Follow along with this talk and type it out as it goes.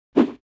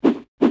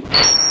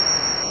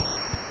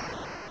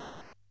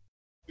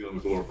Dealing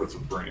with the lower parts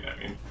of the brain, I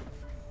mean,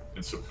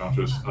 and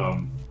subconscious.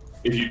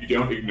 If you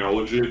don't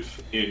acknowledge it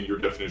in your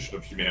definition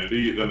of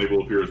humanity, then they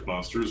will appear as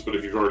monsters, but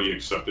if you've already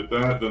accepted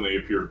that, then they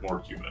appear more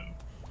human.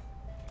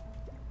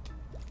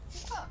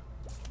 Huh.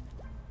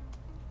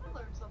 I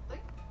learned something.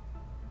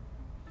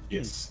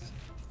 Yes.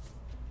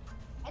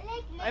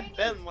 I've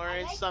been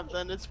learning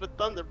something. It's with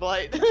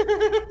Thunderblight.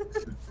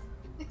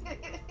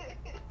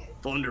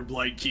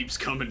 Thunderblight keeps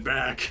coming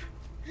back.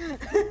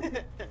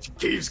 She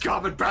keeps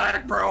coming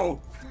back,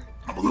 bro.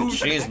 I'm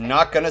losing. She's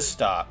not gonna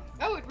stop.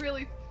 I would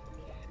really.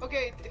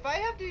 Okay, if I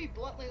have to be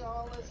bluntly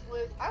honest,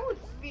 Liz, I would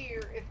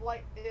fear if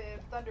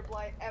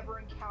Thunderblight ever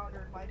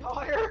encountered my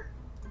daughter.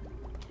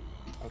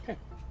 Okay.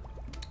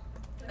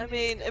 I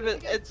mean, if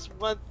it's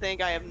one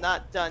thing I have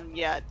not done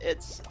yet.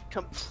 It's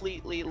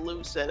completely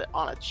lose it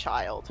on a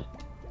child.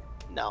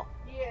 No.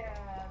 Yeah,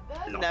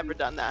 that's Never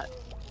done that.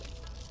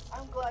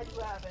 I'm glad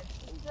you haven't.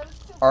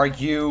 Are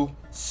you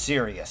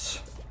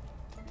serious?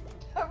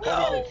 I'm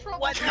really in trouble.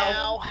 What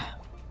now?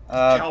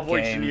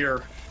 Cowboy Game. Jr.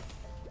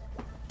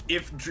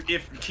 If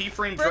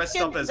Keyframe dressed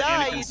up as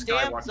die, Anakin you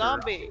damn Skywalker,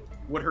 zombie.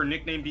 would her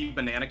nickname be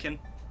Bananakin?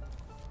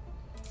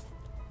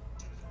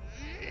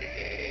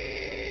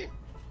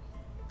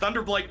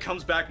 Thunderblight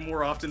comes back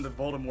more often than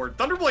Voldemort.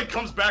 Thunderblight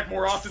comes back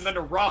more often than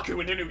Naraku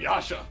and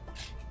Inuyasha.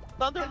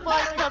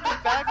 Thunderblight comes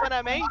back when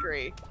I'm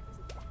angry.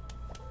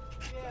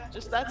 Yeah.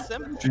 Just that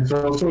simple.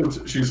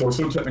 She's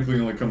also technically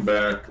only come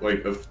back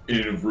like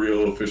in a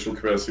real official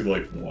capacity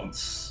like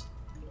once.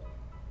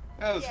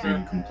 That was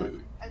Being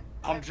completely.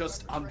 I'm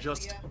just.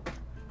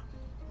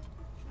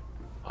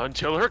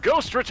 Until her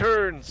ghost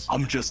returns!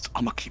 I'ma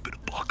keep it a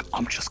buck.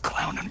 I'm just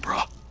clowning,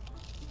 bruh.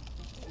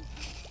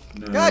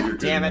 No, God you're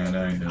damn good, it.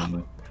 man. I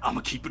know.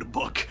 I'ma keep it a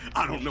buck.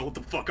 I don't know what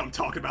the fuck I'm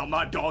talking about.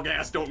 My dog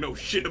ass don't know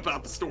shit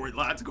about the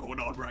storylines going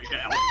on right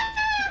now.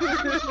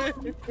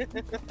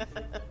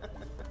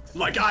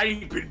 Like, I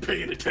ain't been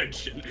paying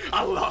attention.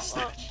 I lost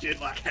that shit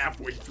like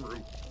halfway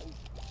through.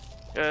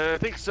 I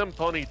think some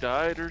pony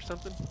died or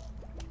something.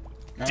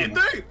 Did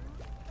they?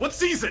 What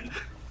season?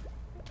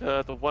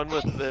 The one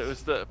with it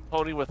was the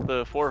pony with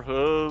the 4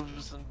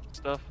 hooves and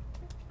stuff.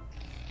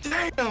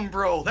 Damn,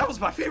 bro, that was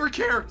my favorite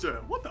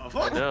character. What the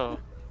fuck? No.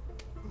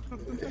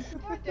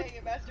 God dang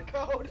it, Master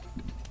Code.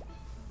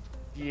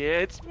 Yeah,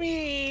 it's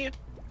me.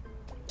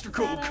 Mr.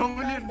 Cole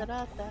coming in.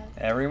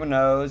 Everyone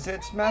knows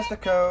it's Master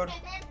Code.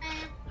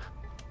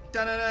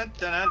 Da da da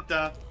da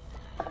da.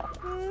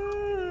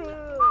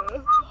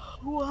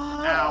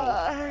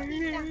 Why?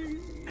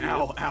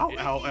 Ow, ow,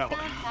 ow, ow.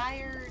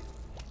 Tired.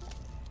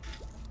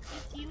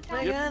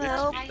 I can't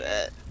help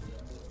it.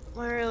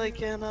 I really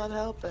cannot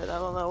help it. I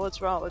don't know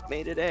what's wrong with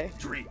me today.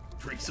 Drink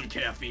some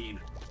caffeine.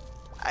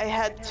 I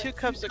had 2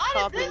 cups of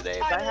coffee today.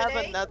 If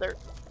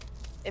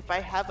I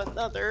have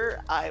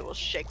another, I will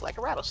shake like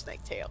a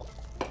rattlesnake tail.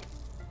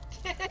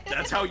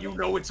 That's how you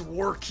know it's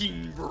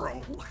working,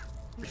 bro.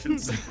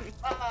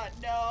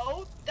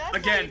 No. That's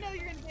Again. how you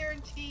know you're gonna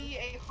guarantee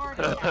a heart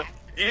attack.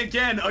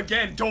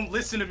 Again, don't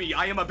listen to me.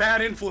 I am a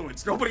bad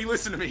influence. Nobody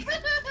listen to me.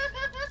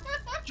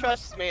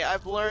 Trust me,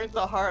 I've learned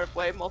the hard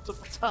way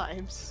multiple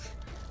times.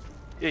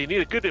 Yeah, you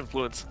need a good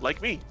influence,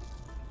 like me.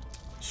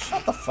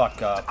 Shut the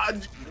fuck up.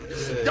 I'm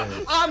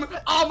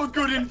a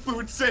good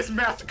influence, says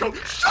Master Code.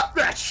 Shut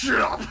that shit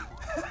up.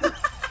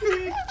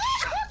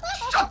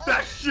 Shut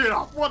that shit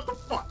up. What the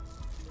fuck?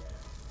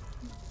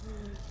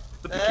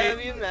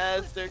 Love you,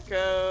 Master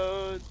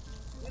Code.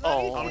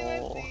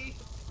 Oh.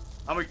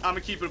 I'm gonna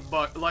keep it a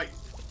buck. Like,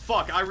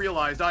 fuck, I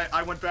realized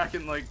I went back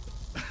and like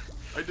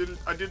I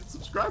didn't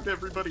subscribe to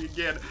everybody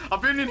again.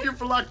 I've been in here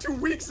for like 2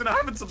 weeks and I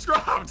haven't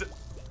subscribed.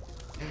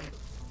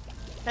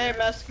 Hey,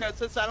 Master Code,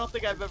 since I don't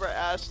think I've ever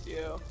asked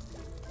you.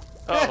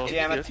 Oh,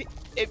 damn it.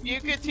 If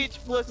you could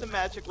teach Bliss a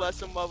magic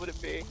lesson, what would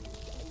it be?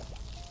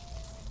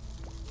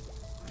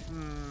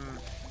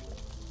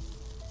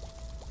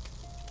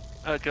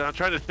 Okay, I'm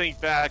trying to think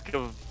back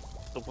of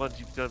the ones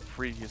you've done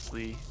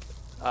previously.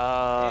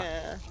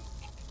 Yeah.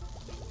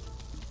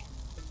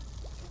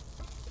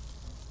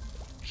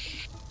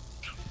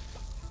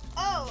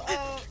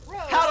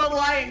 Rose. How to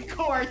lie in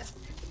court!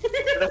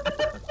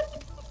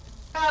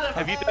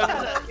 Have you done?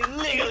 How to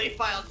illegally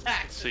file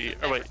taxes! See,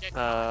 or wait,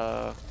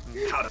 How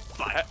to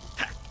fight.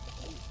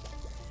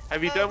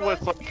 have you done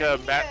with Rose, like if you're a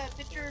getting a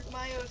picture of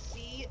my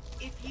OC,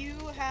 if you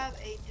have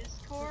a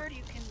Discord,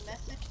 you can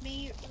message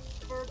me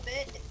for a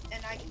bit,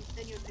 and I can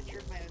send you a picture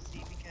of my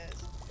OC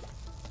because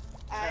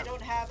I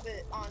don't have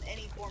it on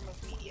any form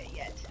of media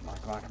yet.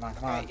 Come on.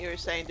 Right, you were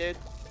saying, dude?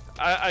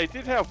 I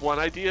did have one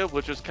idea,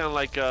 which was kind of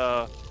like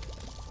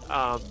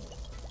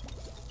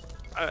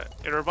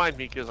it reminded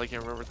me because I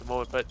can't remember at the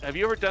moment. But have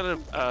you ever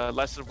done a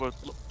lesson with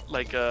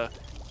like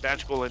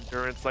magical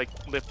endurance, like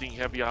lifting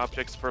heavy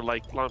objects for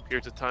like long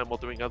periods of time while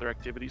doing other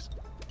activities?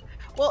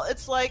 Well,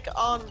 it's like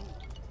on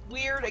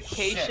weird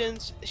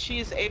occasions,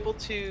 she's able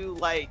to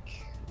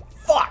like.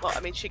 Fuck! Well, I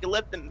mean, she can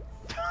lift them.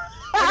 I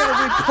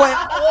gotta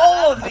replant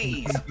all of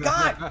these!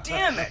 God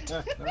damn it!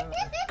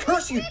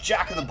 Curse you,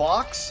 Jack in the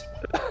Box!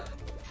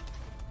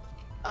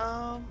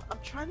 I'm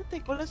trying to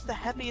think. What is the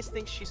heaviest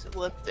thing she's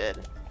lifted?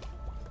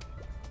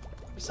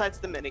 Besides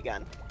the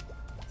minigun.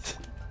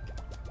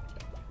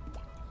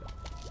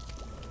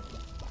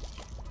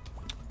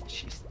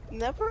 She's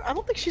never. I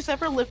don't think she's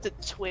ever lifted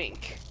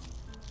Twink.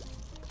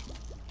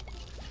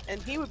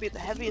 And he would be the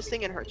heaviest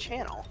thing in her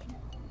channel.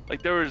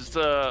 Like there was,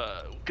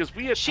 because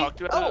we had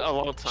talked about it a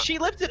long time. She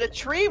lifted a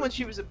tree when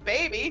she was a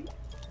baby.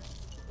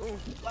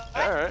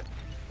 All right.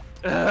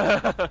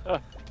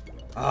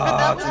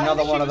 Oh, it's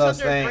another one of those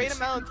things. Great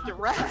amount of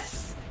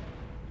duress.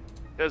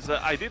 Because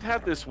I did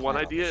have this one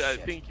idea. I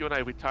think you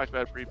and we talked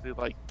about it briefly,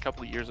 like a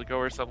couple of years ago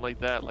or something like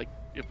that. Like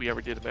if we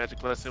ever did a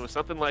magic lesson, it was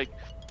something like,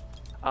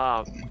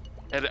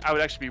 and I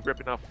would actually be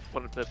ripping off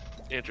one of the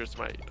answers to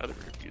my other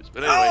reviews.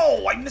 But anyway,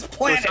 oh, I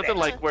misplanted something it.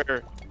 like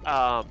where,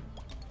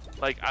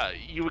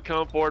 you would come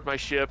aboard my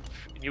ship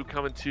and you would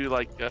come into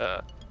like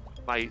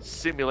my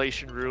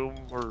simulation room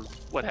or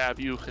what have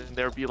you, and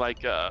there would be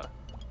like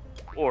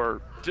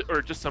or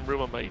just some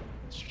room on my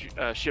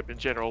ship in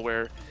general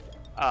where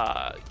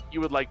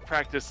you would like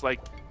practice like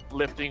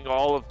lifting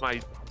all of my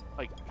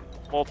like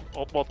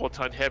multiple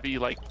ton heavy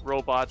like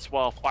robots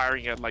while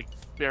firing at like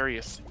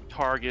various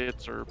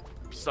targets or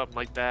something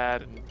like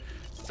that, and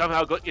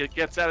somehow it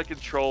gets out of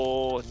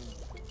control and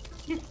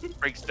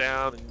breaks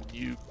down, and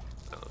you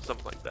know,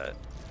 something like that.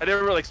 I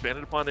never really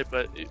expanded upon it,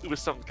 but it was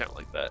something kind of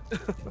like that.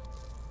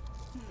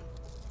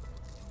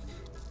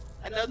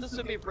 I know this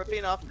would be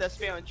ripping off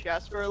Despio and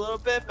Jasper a little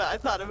bit, but I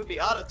thought it would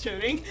be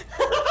auto-tuning.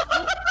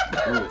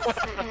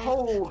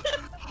 Hold up.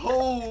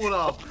 Hold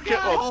up.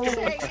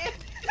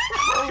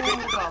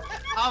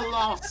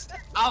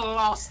 I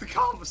lost the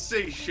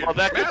conversation. Well,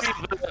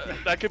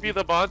 that could be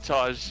the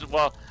montage.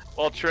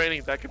 While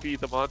training, that could be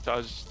the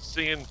montage.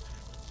 Singing,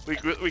 we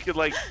could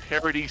like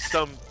parody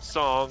some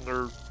song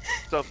or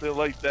something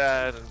like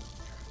that,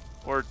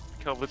 or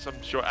come with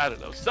some short. I don't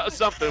know,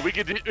 something. We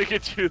could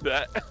do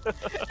that.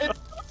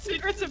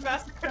 Secrets of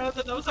Master Code,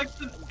 that was like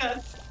the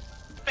best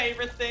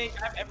favorite thing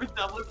I've ever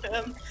done with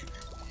him.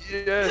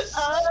 Yes.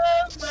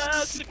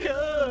 Master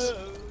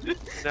Code.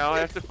 Now I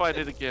have to find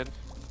it again.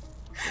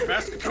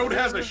 Master Code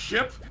has a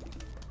ship?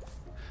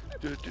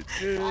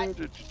 Yeah.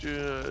 Master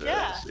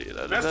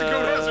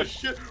Code has a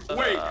ship?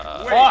 Wait,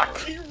 Fuck.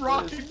 he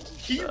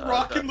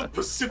rocking the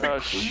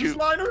Pacific Cruise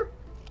Liner?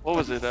 What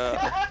was it? It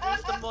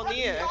was the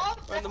Monier,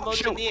 or the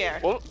Monier.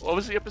 What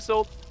was the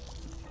episode?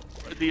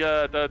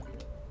 The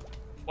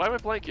why am I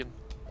blanking?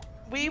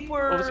 We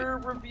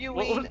were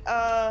reviewing,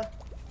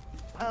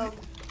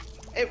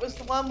 it was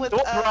the one with, the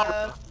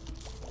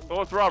one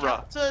with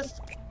Ra-Ra.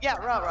 Yeah,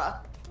 Ra-Ra.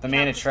 The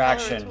main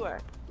attraction.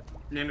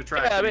 Main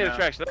attraction. Yeah, main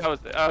attraction. That was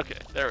the. Okay,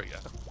 there we go.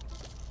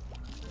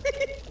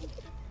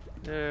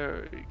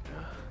 There we go.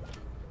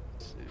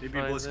 Maybe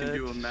Bliss can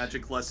do a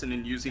magic lesson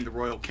in using the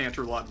Royal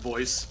Canterlot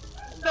voice.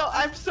 No,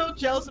 I'm so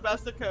jealous of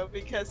Master Code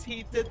because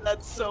he did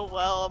that so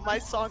well. My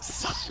song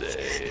sucks.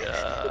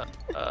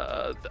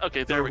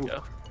 Okay, there we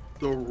go.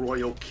 The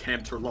Royal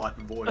Canterlot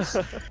voice.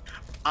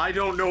 I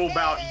don't know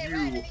about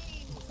you,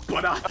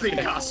 but I think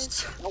I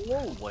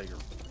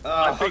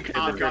think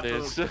I've got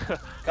the...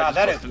 God,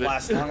 that didn't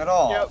last long at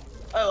all. Yep,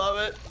 I love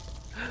it.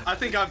 I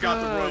think I've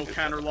got the Royal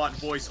Canterlot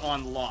voice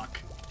on lock.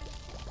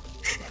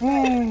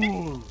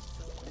 Ooh.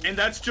 And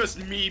that's just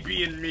me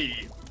being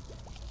me.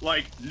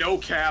 Like, no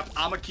cap,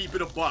 I'ma keep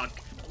it a buck.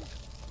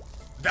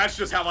 That's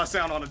just how I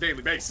sound on a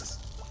daily basis.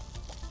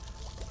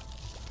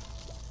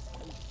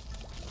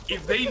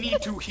 If they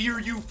need to hear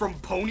you from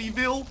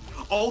Ponyville,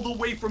 all the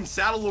way from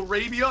Saddle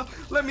Arabia,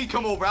 let me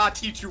come over, I'll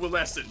teach you a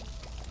lesson.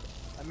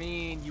 I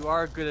mean, you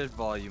are good at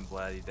volume,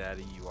 Blatty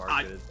Daddy, you are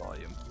good at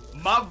volume.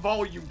 My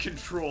volume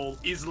control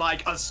is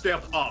like a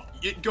step up.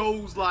 It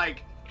goes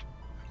like...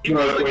 Wait,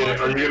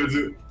 are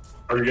you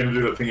gonna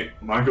do that thing?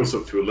 Mine goes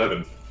up to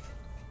 11.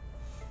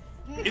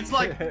 It's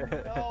like...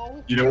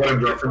 No. You know what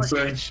I'm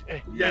referencing?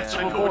 Yes,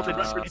 I know what you're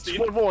referencing.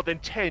 It's more than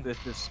 10. This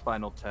is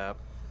Spinal Tap.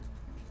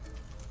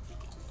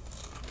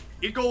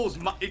 It goes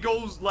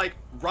like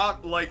rock,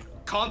 like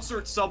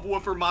concert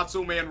subwoofer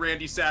Macho Man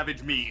Randy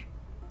Savage me.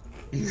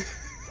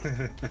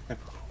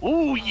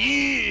 Oh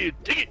yeah,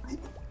 dig it.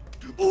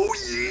 Oh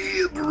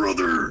yeah,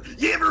 brother!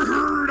 You ever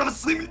heard of a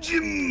Slim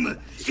Jim?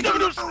 It's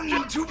a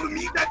round tube of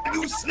meat that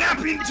you snap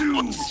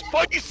into!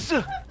 Spice!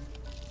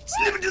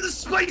 Snip into the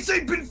spice,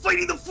 I've been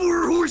fighting the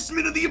 4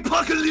 horsemen of the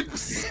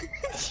apocalypse!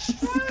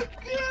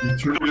 You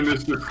turn into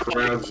Mr.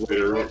 Krabs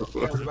later, what the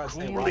I was fuck? about to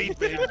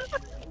say,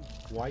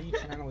 why are you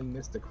channeling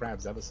Mr.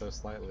 Krabs ever so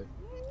slightly?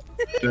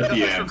 At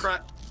the end.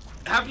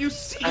 Have you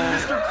seen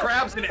Mr.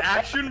 Krabs in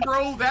action,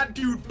 bro? That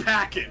dude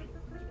packing!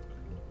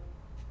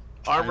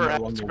 Armor I has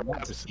no longer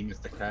want to see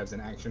Mr. Krabs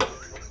in action.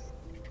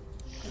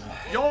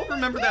 Y'all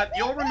remember that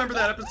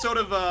episode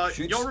of,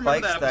 Shoot y'all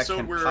remember that spikes that episode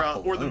can where,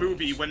 pop or the balloons.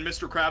 movie when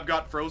Mr. Krab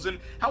got frozen?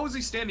 How was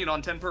he standing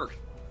on 10 perk?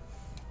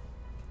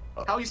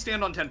 How he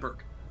stand on 10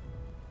 perk?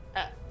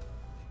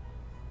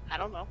 I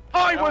don't know.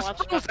 I don't was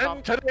watch frozen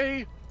SpongeBob.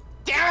 today.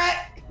 Damn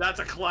it! That's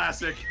a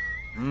classic.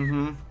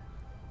 Mm-hmm.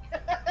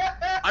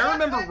 I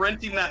remember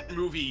renting that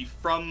movie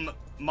from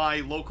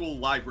my local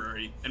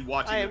library and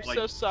watching I am it like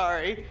so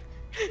sorry.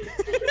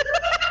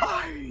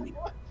 Funny?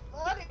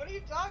 What are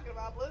you talking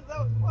about, Bliss? That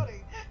was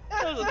funny.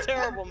 That was a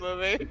terrible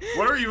movie.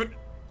 What are you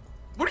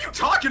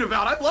talking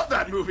about? I love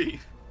that movie.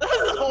 That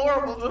was a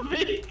horrible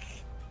movie.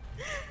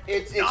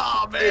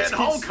 Nah, man,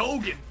 Hulk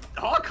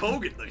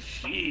Hogan, the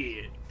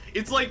shit.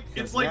 It's like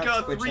Three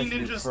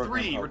Ninjas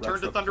 3,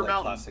 Return to Thunder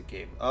Mountain. Classic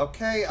game.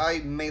 Okay, I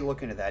may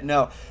look into that.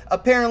 No,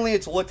 apparently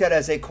it's looked at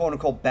as a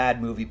quote-unquote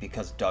bad movie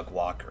because Doug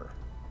Walker.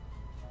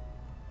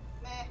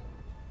 Meh.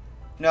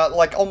 No,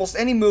 like almost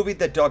any movie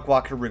that Doug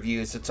Walker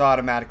reviews, it's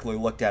automatically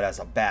looked at as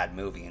a bad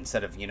movie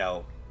instead of, you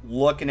know,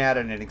 looking at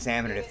it and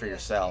examining it for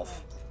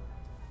yourself.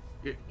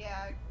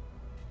 Yeah.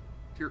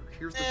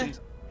 Here's the things.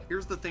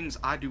 Here's the things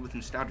I do with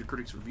Nostalgia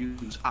Critics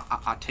reviews.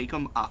 I take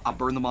them, I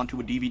burn them onto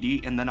a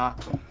DVD, and then I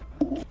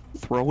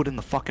throw it in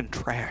the fucking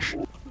trash.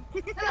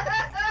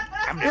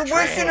 You're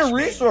wasting your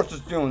resources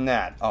doing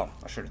that. Oh,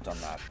 I should have done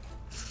that.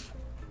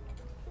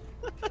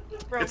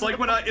 It's like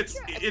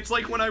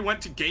when I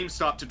went to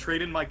GameStop to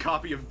trade in my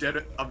copy of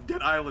Dead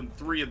Island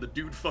 3, and the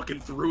dude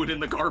fucking threw it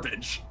in the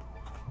garbage.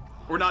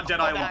 Or not Dead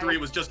Island 3, it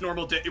was just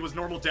normal. It was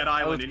normal Dead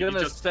Island. I was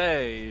gonna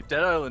say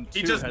Dead Island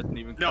 2 hasn't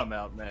even come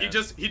out, man. He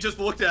just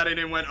looked at it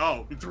and went,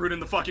 oh, and threw it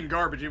in the fucking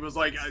garbage. He was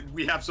like,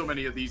 we have so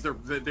many of these,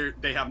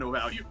 they have no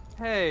value.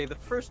 Hey, the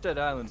first Dead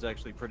Island's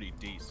actually pretty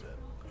decent.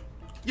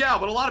 Yeah,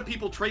 but a lot of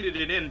people traded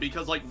it in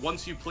because like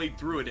once you played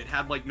through it, it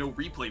had like no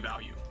replay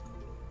value.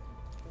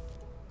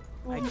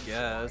 I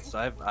guess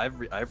I've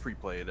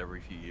replayed it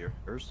every few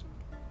years.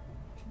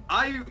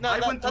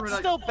 That's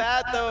still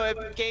bad though if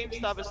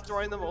GameStop is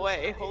throwing them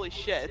away. Holy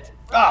shit.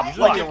 Ah,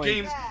 like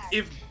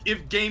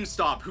if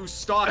GameStop, whose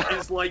stock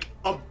is like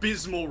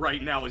abysmal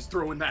right now, is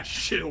throwing that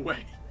shit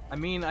away. I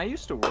mean, I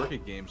used to work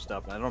at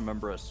GameStop, and I don't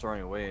remember us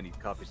throwing away any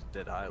copies of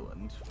Dead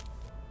Island.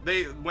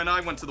 When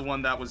I went to the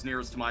one that was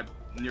nearest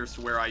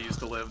to where I used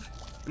to live,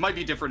 it might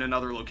be different in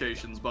other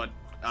locations, but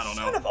I don't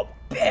know. Son of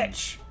a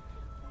bitch!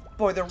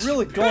 Boy, they're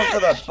really going for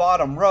that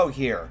bottom row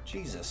here.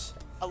 Jesus.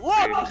 I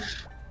love it.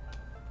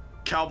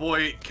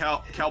 Cowboy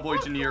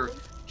Janier,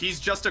 he's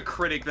just a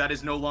critic that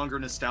is no longer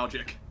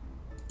nostalgic.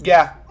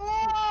 Yeah.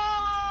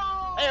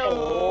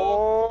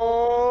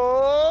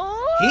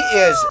 He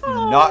is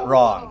not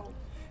wrong.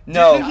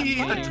 No.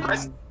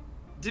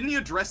 Didn't he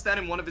address that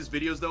in one of his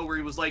videos though, where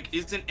he was like,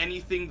 isn't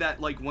anything that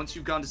like once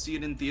you've gone to see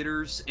it in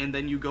theaters and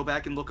then you go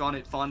back and look on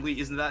it fondly,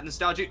 isn't that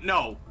nostalgic?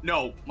 No,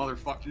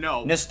 motherfucker,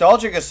 no.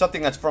 Nostalgic is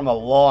something that's from a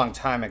long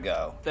time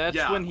ago. That's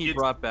when he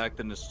brought back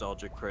the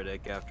nostalgic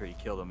critic after he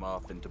killed him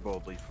off into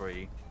Boldly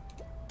Free.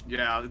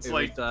 Yeah, it's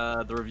like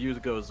the review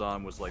that goes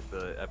on was like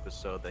the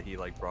episode that he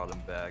like brought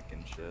him back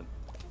and shit.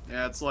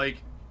 Yeah, it's like,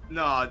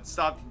 no,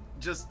 stop.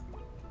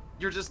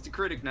 You're just a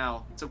critic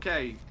now. It's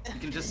okay. You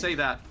can just say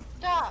that.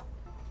 Stop.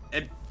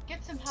 And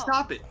get some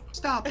help.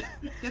 Stop it.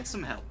 Get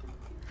some help.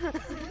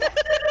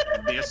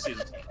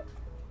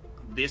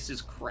 This is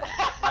crap.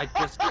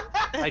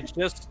 I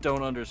just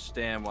don't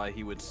understand why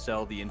he would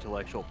sell the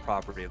intellectual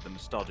property of the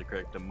nostalgic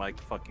critic to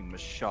Mike fucking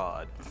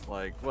Mashad.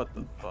 Like, what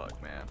the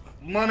fuck, man?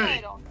 Money.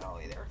 I don't know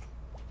either.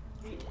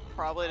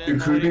 Probably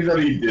didn't. It could be that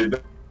he did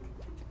that,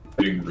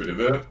 getting rid of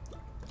it.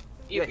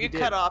 You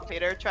cut off,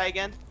 Peter. Try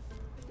again.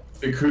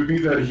 It could be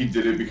that he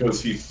did it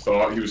because he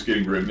thought he was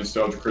getting rid of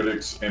nostalgia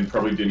critics and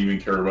probably didn't even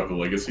care about the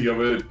legacy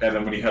of it. And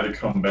then when he had to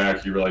come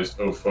back, he realized,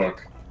 oh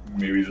fuck,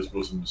 maybe this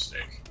was a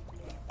mistake.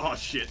 Oh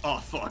shit! Oh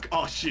fuck!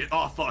 Oh shit!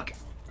 Oh fuck!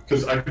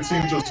 Because I could see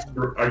him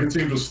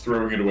just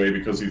throwing it away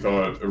because he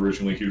thought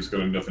originally he was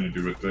going to have nothing to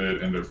do with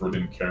it and therefore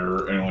didn't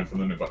care, and only for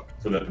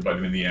that to bite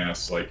him in the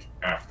ass like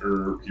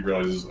after he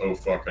realizes, oh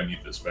fuck, I need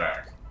this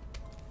back.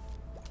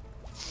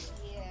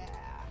 Yeah.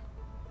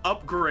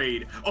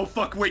 Upgrade. Oh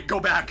fuck! Wait, go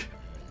back.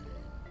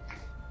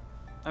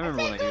 I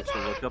remember when I used to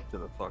look up to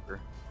the fucker.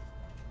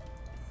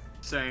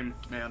 Same,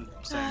 man.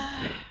 Same.